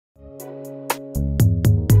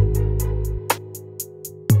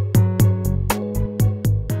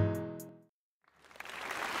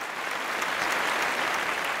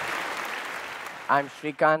I'm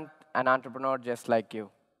Srikanth, an entrepreneur just like you.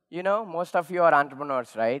 You know, most of you are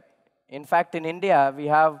entrepreneurs, right? In fact, in India, we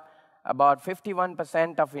have about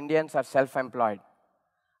 51% of Indians are self-employed.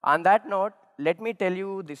 On that note, let me tell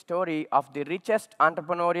you the story of the richest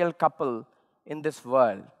entrepreneurial couple in this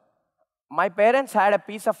world. My parents had a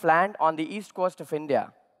piece of land on the east coast of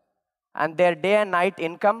India, and their day and night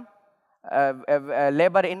income,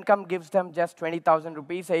 labor income gives them just 20,000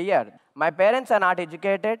 rupees a year. My parents are not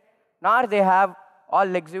educated, nor they have all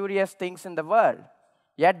luxurious things in the world.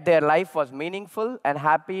 Yet their life was meaningful and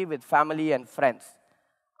happy with family and friends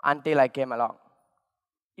until I came along.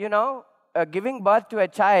 You know, giving birth to a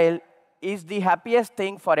child is the happiest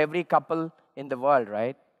thing for every couple in the world,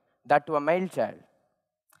 right? That to a male child.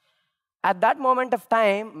 At that moment of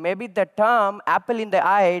time, maybe the term apple in the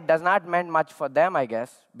eye does not mean much for them, I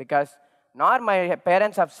guess, because nor my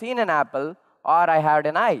parents have seen an apple or I had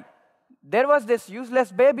an eye. There was this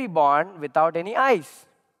useless baby born without any eyes.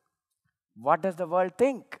 What does the world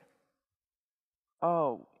think?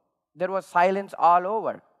 Oh, there was silence all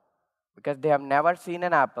over because they have never seen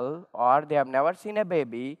an apple or they have never seen a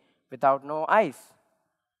baby without no eyes.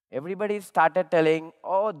 Everybody started telling,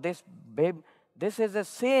 oh, this is a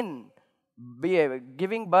sin.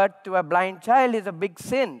 Giving birth to a blind child is a big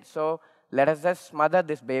sin. So let us just smother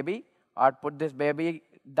this baby or put this baby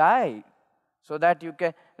die so that you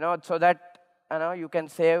can, you can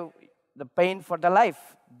save the pain for the life.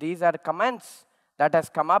 These are comments that has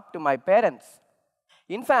come up to my parents.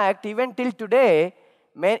 In fact, even till today,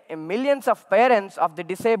 millions of parents of the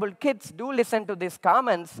disabled kids do listen to these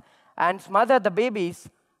comments and smother the babies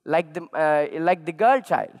like the girl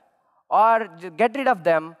child, or get rid of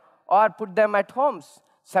them, or put them at homes,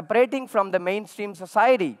 separating from the mainstream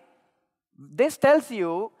society. This tells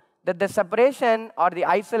you that the separation or the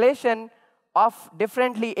isolation of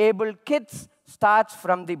differently abled kids starts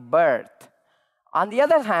from the birth. On the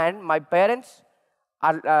other hand, my parents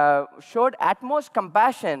showed utmost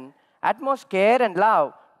compassion, utmost care and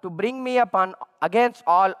love to bring me up against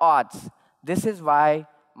all odds. This is why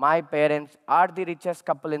my parents are the richest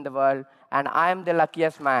couple in the world, and I am the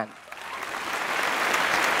luckiest man.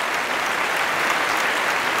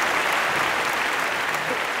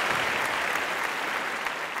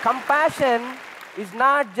 Compassion is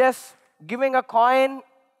not just giving a coin,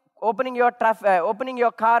 opening your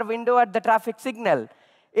car window at the traffic signal.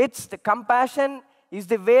 Compassion is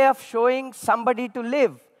the way of showing somebody to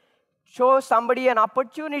live, show somebody an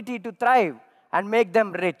opportunity to thrive and make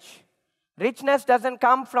them rich. Richness doesn't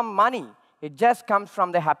come from money. It just comes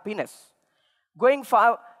from the happiness.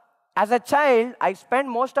 As a child, I spent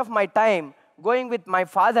most of my time going with my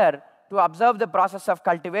father to observe the process of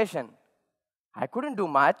cultivation. I couldn't do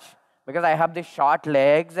much because I have these short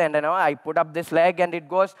legs, and I put up this leg and it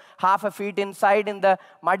goes half a feet inside in the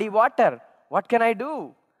muddy water. What can I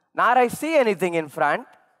do? Nor I see anything in front.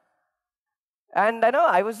 And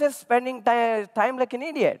I was just spending time like an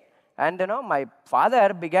idiot. And my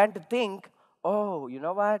father began to think, oh, you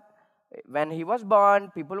know what? When he was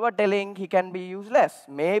born, people were telling he can be useless.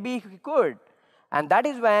 Maybe he could. And that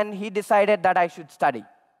is when he decided that I should study.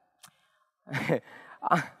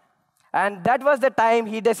 And that was the time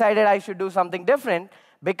he decided I should do something different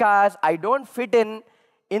because I don't fit in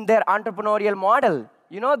their entrepreneurial model.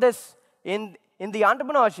 You know this, in the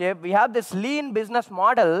entrepreneurship, we have this lean business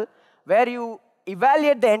model where you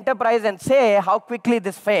evaluate the enterprise and say how quickly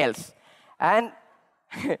this fails. And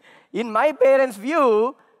in my parents'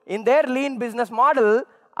 view, in their lean business model,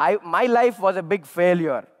 my life was a big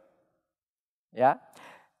failure. Yeah?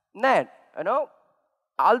 Then,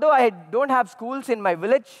 although I don't have schools in my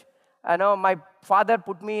village, my father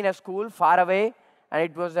put me in a school far away, and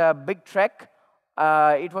it was a big trek.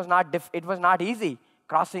 It was not easy,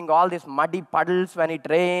 crossing all these muddy puddles when it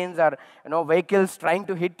rains, or vehicles trying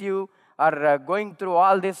to hit you, or going through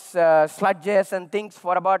all these sludges and things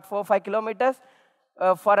for about 4 or 5 kilometers.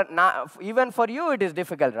 Even for you, it is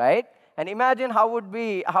difficult, right? And imagine how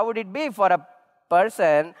would it be for a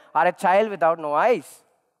person or a child without no eyes.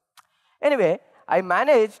 Anyway, I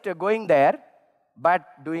managed going there,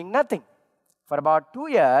 but doing nothing. For about 2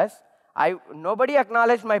 years, nobody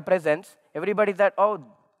acknowledged my presence. Everybody said, oh,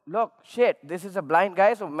 look, shit, this is a blind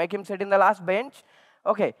guy, so make him sit in the last bench.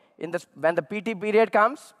 Okay, when the PT period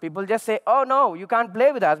comes, people just say, oh, no, you can't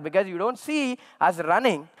play with us because you don't see us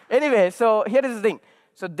running. Anyway, so here is the thing.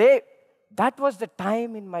 So that was the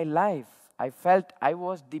time in my life I felt I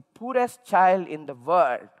was the poorest child in the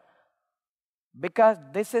world. Because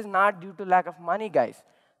this is not due to lack of money, guys.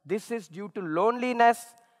 This is due to loneliness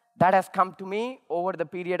that has come to me over the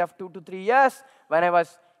period of 2 to 3 years when I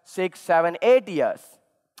was 6, 7, 8 years.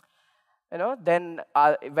 then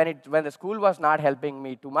when the school was not helping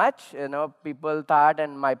me too much, people thought,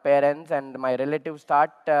 and my parents and my relatives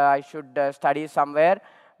thought I should study somewhere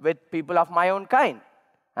with people of my own kind.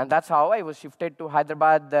 And that's how I was shifted to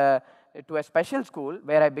Hyderabad to a special school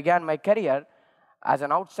where I began my career as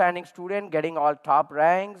an outstanding student, getting all top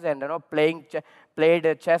ranks, and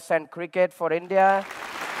played chess and cricket for India.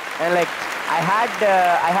 And like I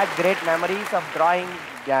had great memories of drawing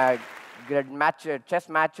chess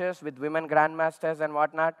matches with women grandmasters and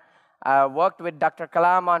whatnot. Worked with Dr.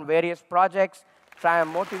 Kalam on various projects,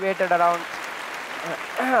 motivated around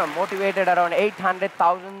motivated around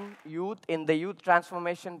 800,000 youth in the Youth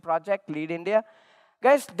Transformation Project, Lead India.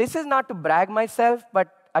 Guys, this is not to brag myself, but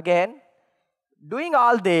again, doing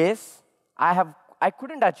all this, I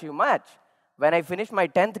couldn't achieve much. When I finished my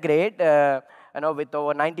 10th grade, with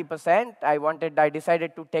over 90%, I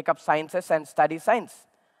decided to take up sciences and study science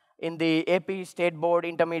in the AP State Board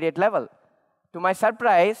intermediate level. To my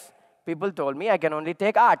surprise, people told me I can only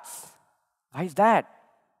take arts. Why is that?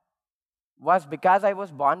 Was because I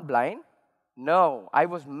was born blind? No, I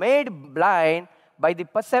was made blind by the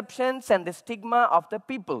perceptions and the stigma of the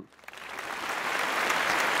people.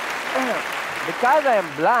 Because I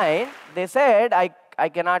am blind, they said I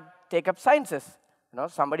cannot take up sciences.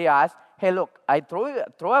 Somebody asked, hey, look, I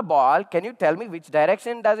throw a ball. Can you tell me which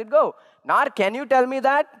direction does it go? Not, can you tell me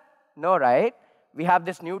that? No, right? We have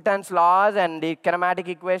this Newton's laws and the kinematic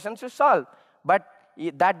equations to solve. But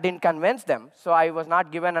that didn't convince them. So I was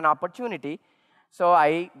not given an opportunity. So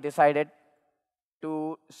I decided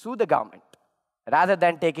to sue the government. Rather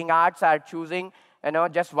than taking arts or choosing,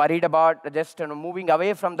 just worried about moving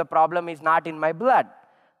away from the problem is not in my blood.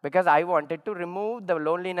 Because I wanted to remove the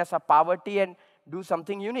loneliness of poverty and do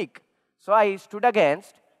something unique. So I stood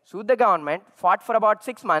against, sued the government, fought for about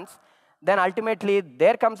 6 months. Then ultimately,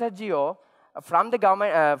 there comes a GO from the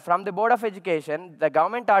government, from the Board of Education. The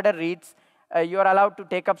government order reads, you are allowed to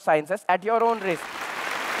take up sciences at your own risk.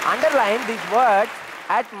 Underline these words,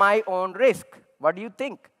 at my own risk. What do you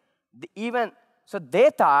think? So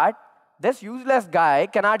they thought, this useless guy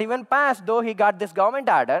cannot even pass, though he got this government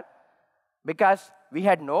order, because we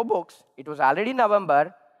had no books. It was already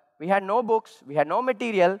November. We had no books. We had no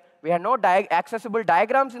material. We had no accessible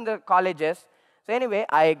diagrams in the colleges. So anyway,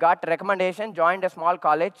 I got recommendation, joined a small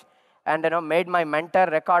college, and made my mentor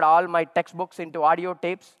record all my textbooks into audio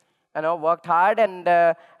tapes. Worked hard and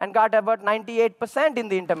got about 98% in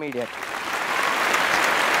the intermediate.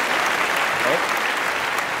 Right?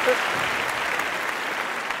 So,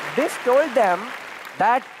 this told them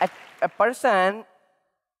that a person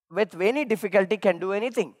with any difficulty can do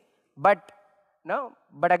anything. But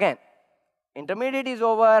again, intermediate is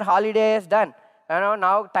over, holidays done.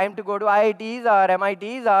 Now time to go to IITs or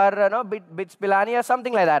MITs or BITS Pilani or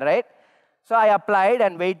something like that, right? So I applied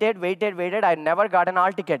and waited. I never got an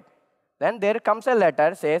all ticket. Then there comes a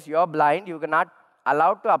letter, says you're blind, you're not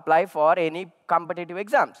allowed to apply for any competitive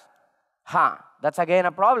exams. That's again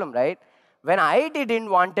a problem, right? When IIT didn't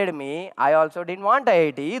wanted me, I also didn't want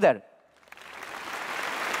IIT either.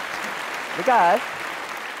 Because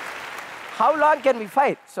how long can we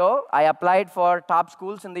fight? So I applied for top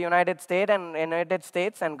schools in the United States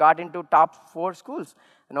and got into top 4 schools.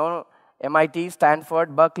 MIT,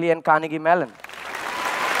 Stanford, Berkeley, and Carnegie Mellon.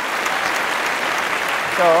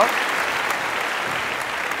 So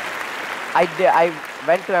I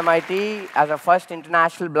went to MIT as a first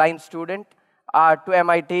international blind student to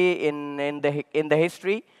MIT in the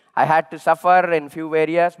history. I had to suffer in few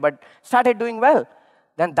areas, but started doing well.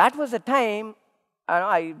 Then that was the time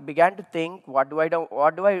I began to think, what do I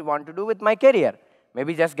want to do with my career?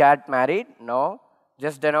 Maybe just get married? No.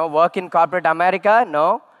 Just work in corporate America?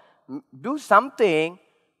 No. Do something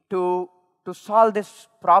to solve these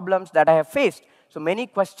problems that I have faced. So many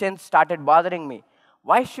questions started bothering me.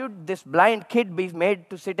 Why should this blind kid be made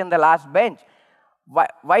to sit in the last bench?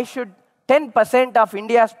 Why should 10% of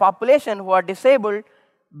India's population who are disabled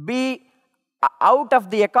be out of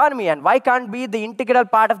the economy? And why can't be the integral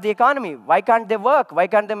part of the economy? Why can't they work? Why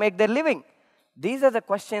can't they make their living? These are the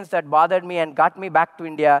questions that bothered me and got me back to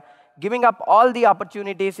India, giving up all the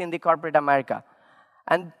opportunities in the corporate America.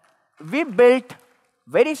 And we built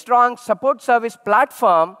very strong support service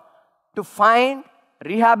platform to find,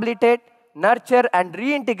 rehabilitate, nurture, and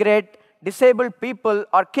reintegrate disabled people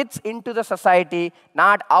or kids into the society,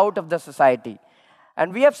 not out of the society.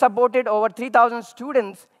 And we have supported over 3,000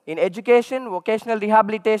 students in education, vocational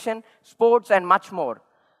rehabilitation, sports, and much more.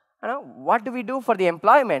 What do we do for the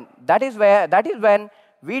employment? That is when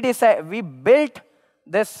we built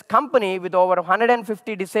this company with over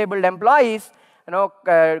 150 disabled employees,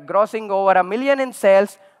 grossing over $1 million in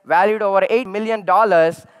sales, valued over $8 million,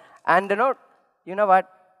 And you know what?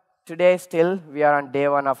 Today still we are on day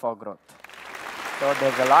one of our growth. So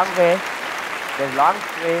there's a long way. There's long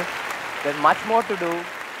way. There's much more to do.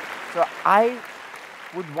 So I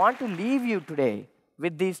would want to leave you today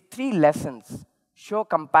with these 3 lessons. Show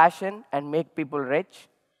compassion and make people rich.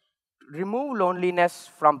 Remove loneliness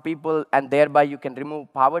from people, and thereby you can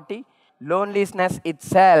remove poverty. Loneliness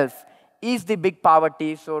itself is the big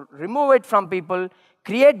poverty, so remove it from people,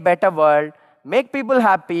 create better world, make people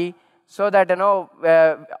happy, so that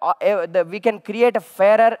we can create a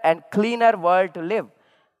fairer and cleaner world to live.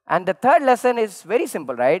 And the third lesson is very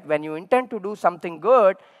simple, right? When you intend to do something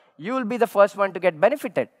good, you will be the first one to get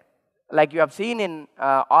benefited. Like you have seen in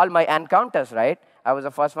all my encounters, right? I was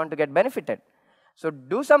the first one to get benefited. So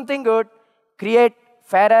do something good, create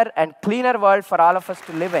fairer and cleaner world for all of us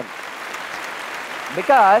to live in.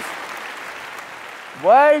 Because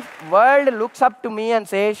world looks up to me and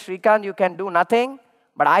says, Srikanth, you can do nothing.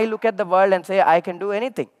 But I look at the world and say, I can do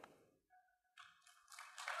anything.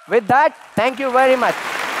 With that, thank you very much.